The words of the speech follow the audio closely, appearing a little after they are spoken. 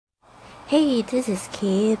Hey, this is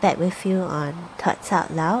Kay back with you on Thoughts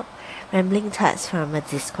Out Loud, rambling thoughts from a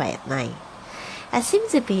disquiet mind. I seem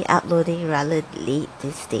to be uploading rather late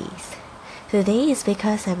these days. Today is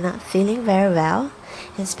because I'm not feeling very well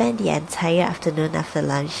and spent the entire afternoon after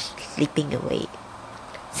lunch sleeping away.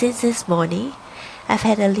 Since this morning, I've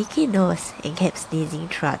had a leaky nose and kept sneezing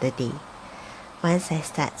throughout the day. Once I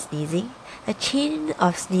start sneezing, a chain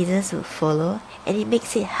of sneezes would follow and it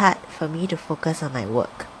makes it hard for me to focus on my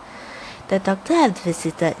work. The doctor I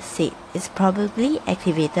visited said it's probably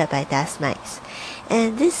activated by dust mites,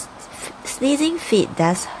 and this sneezing fit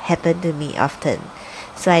does happen to me often,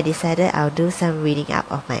 so I decided I'll do some reading up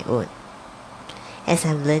of my own. As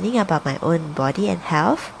I'm learning about my own body and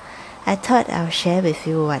health, I thought I'll share with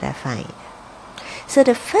you what I find. So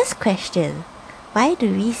the first question, why do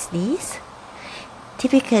we sneeze?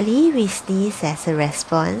 Typically, we sneeze as a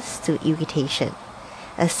response to irritation.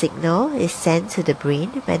 A signal is sent to the brain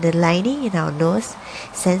when the lining in our nose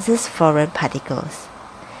senses foreign particles.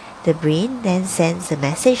 The brain then sends a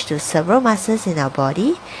message to several muscles in our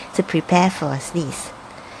body to prepare for a sneeze.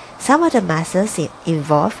 Some of the muscles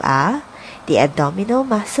involved are the abdominal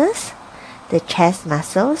muscles, the chest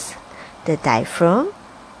muscles, the diaphragm,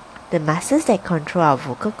 the muscles that control our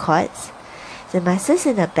vocal cords, the muscles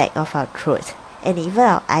in the back of our throat, and even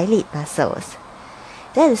our eyelid muscles.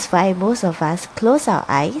 That is why most of us close our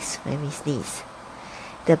eyes when we sneeze.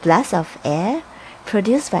 The blast of air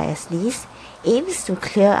produced by a sneeze aims to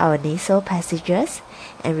clear our nasal passages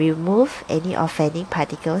and remove any offending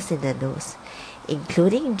particles in the nose,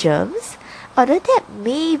 including germs, although that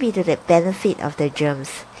may be to the benefit of the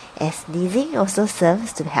germs, as sneezing also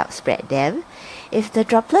serves to help spread them if the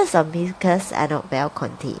droplets of mucus are not well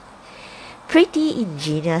contained. Pretty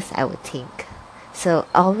ingenious, I would think. So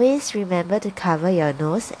always remember to cover your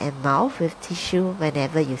nose and mouth with tissue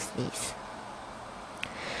whenever you sneeze.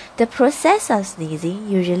 The process of sneezing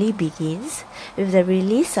usually begins with the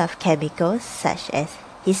release of chemicals such as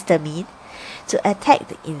histamine to attack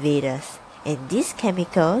the invaders, and these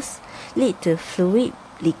chemicals lead to fluid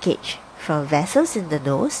leakage from vessels in the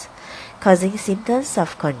nose, causing symptoms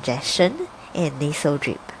of congestion and nasal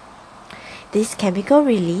drip. This chemical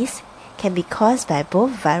release can be caused by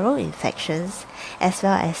both viral infections as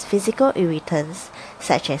well as physical irritants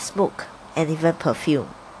such as smoke and even perfume.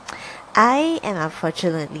 I am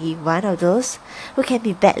unfortunately one of those who can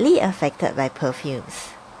be badly affected by perfumes.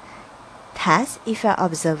 Thus, if you are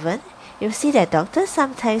observant, you'll see that doctors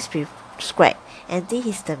sometimes prescribe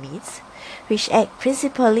antihistamines, which act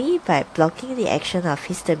principally by blocking the action of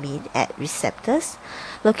histamine at receptors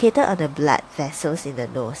located on the blood vessels in the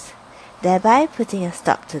nose, thereby putting a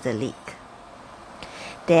stop to the leak.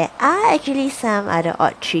 There are actually some other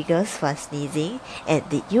odd triggers for sneezing, and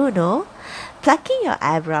did you know? Plucking your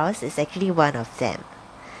eyebrows is actually one of them.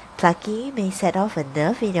 Plucking may set off a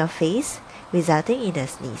nerve in your face, resulting in a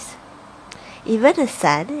sneeze. Even the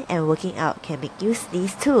sun and working out can make you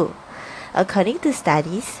sneeze too. According to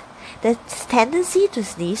studies, the tendency to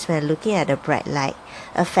sneeze when looking at a bright light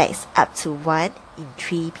affects up to 1 in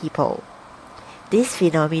 3 people. This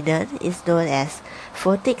phenomenon is known as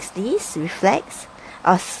photic sneeze reflex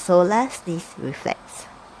or solar sneeze reflex.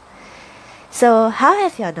 So how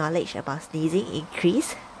have your knowledge about sneezing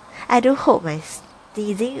increased? I do hope my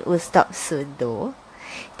sneezing will stop soon though.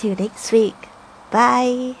 Till next week.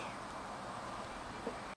 Bye!